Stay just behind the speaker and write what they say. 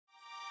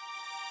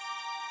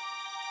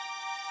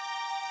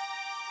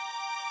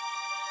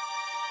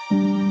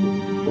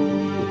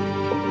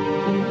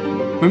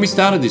When we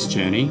started this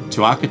journey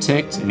to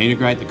architect and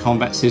integrate the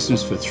combat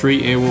systems for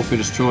 3 air warfare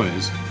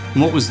destroyers in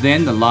what was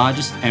then the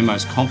largest and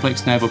most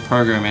complex naval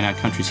program in our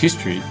country's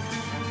history,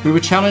 we were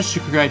challenged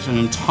to create an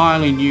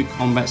entirely new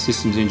combat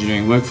systems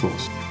engineering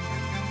workforce.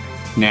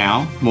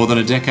 Now, more than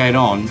a decade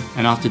on,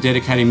 and after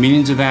dedicating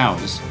millions of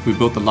hours, we've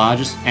built the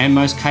largest and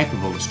most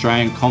capable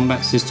Australian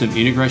combat system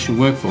integration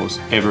workforce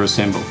ever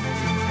assembled.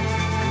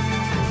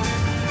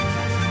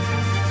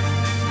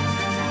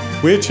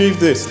 We achieved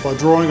this by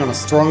drawing on a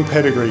strong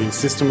pedigree in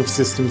system of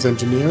systems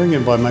engineering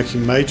and by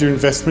making major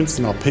investments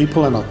in our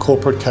people and our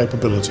corporate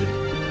capability.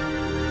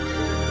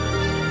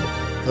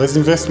 Those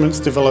investments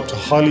developed a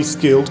highly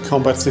skilled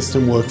combat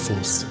system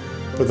workforce,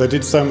 but they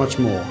did so much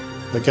more.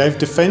 They gave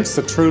Defence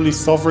a truly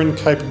sovereign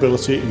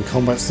capability in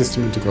combat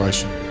system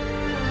integration.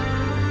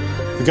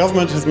 The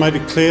government has made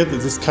it clear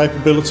that this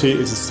capability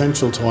is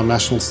essential to our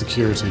national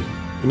security,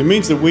 and it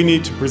means that we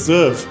need to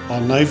preserve our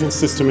naval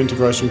system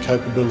integration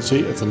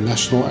capability as a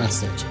national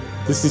asset.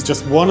 This is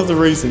just one of the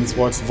reasons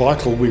why it's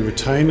vital we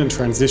retain and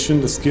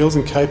transition the skills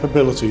and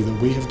capability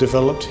that we have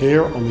developed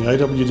here on the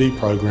AWD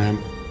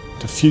program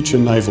to future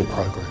naval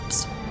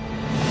programs.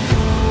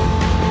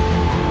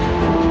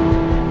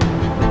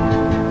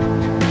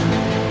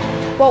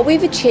 What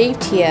we've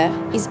achieved here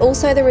is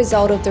also the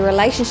result of the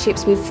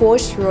relationships we've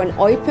forged through an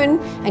open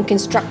and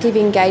constructive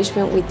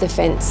engagement with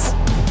Defence.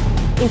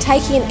 In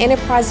taking an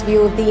enterprise view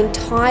of the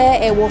entire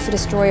air warfare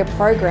destroyer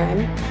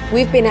program,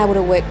 we've been able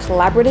to work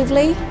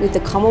collaboratively with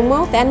the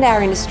Commonwealth and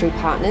our industry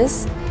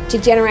partners to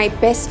generate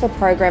best for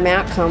program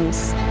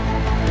outcomes.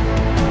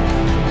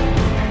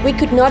 We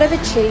could not have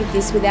achieved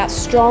this without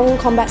strong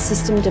combat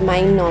system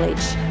domain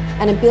knowledge,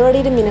 an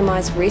ability to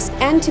minimise risk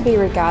and to be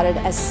regarded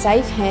as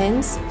safe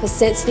hands for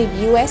sensitive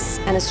US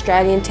and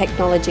Australian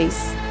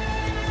technologies.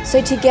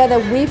 So together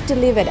we've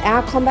delivered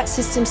our combat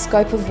system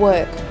scope of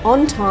work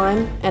on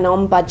time and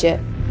on budget.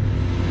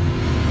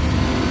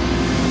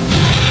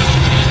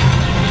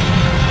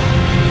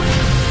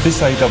 This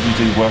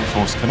AWD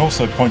workforce can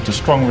also point to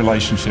strong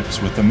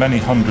relationships with the many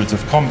hundreds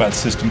of combat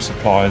system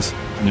suppliers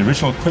and the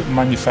original equipment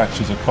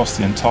manufacturers across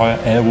the entire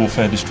air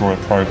warfare destroyer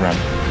program.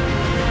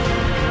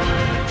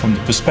 From the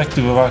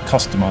perspective of our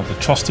customer, the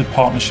trusted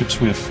partnerships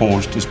we have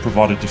forged has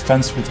provided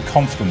Defence with the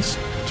confidence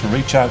to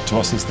reach out to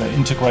us as their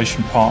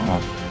integration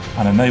partner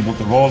and enabled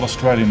the Royal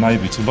Australian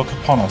Navy to look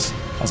upon us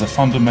as a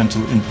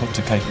fundamental input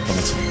to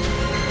capability.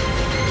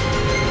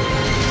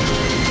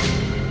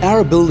 Our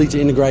ability to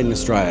integrate in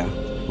Australia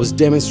was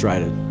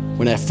demonstrated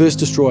when our first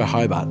destroyer,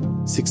 Hobart,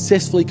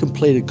 successfully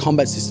completed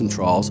combat system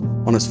trials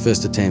on its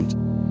first attempt.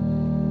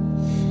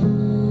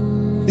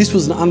 This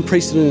was an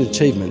unprecedented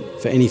achievement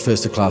for any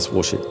first-class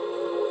warship.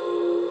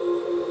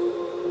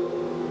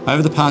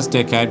 Over the past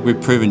decade,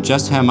 we've proven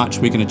just how much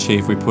we can achieve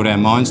if we put our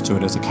minds to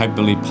it as a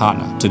capability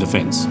partner to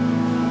Defence.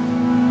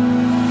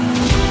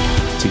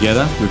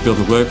 Together, we've built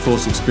a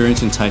workforce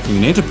experience in taking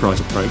an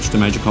enterprise approach to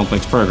major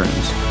complex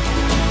programs.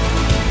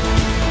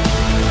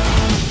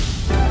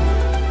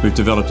 We've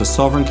developed a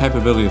sovereign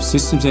capability of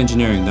systems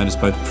engineering that is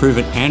both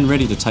proven and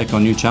ready to take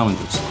on new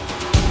challenges.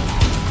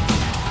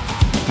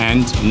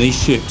 And in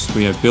these ships,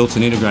 we have built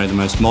and integrated the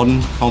most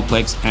modern,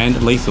 complex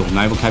and lethal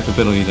naval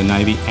capability the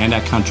Navy and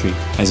our country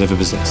has ever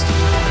possessed.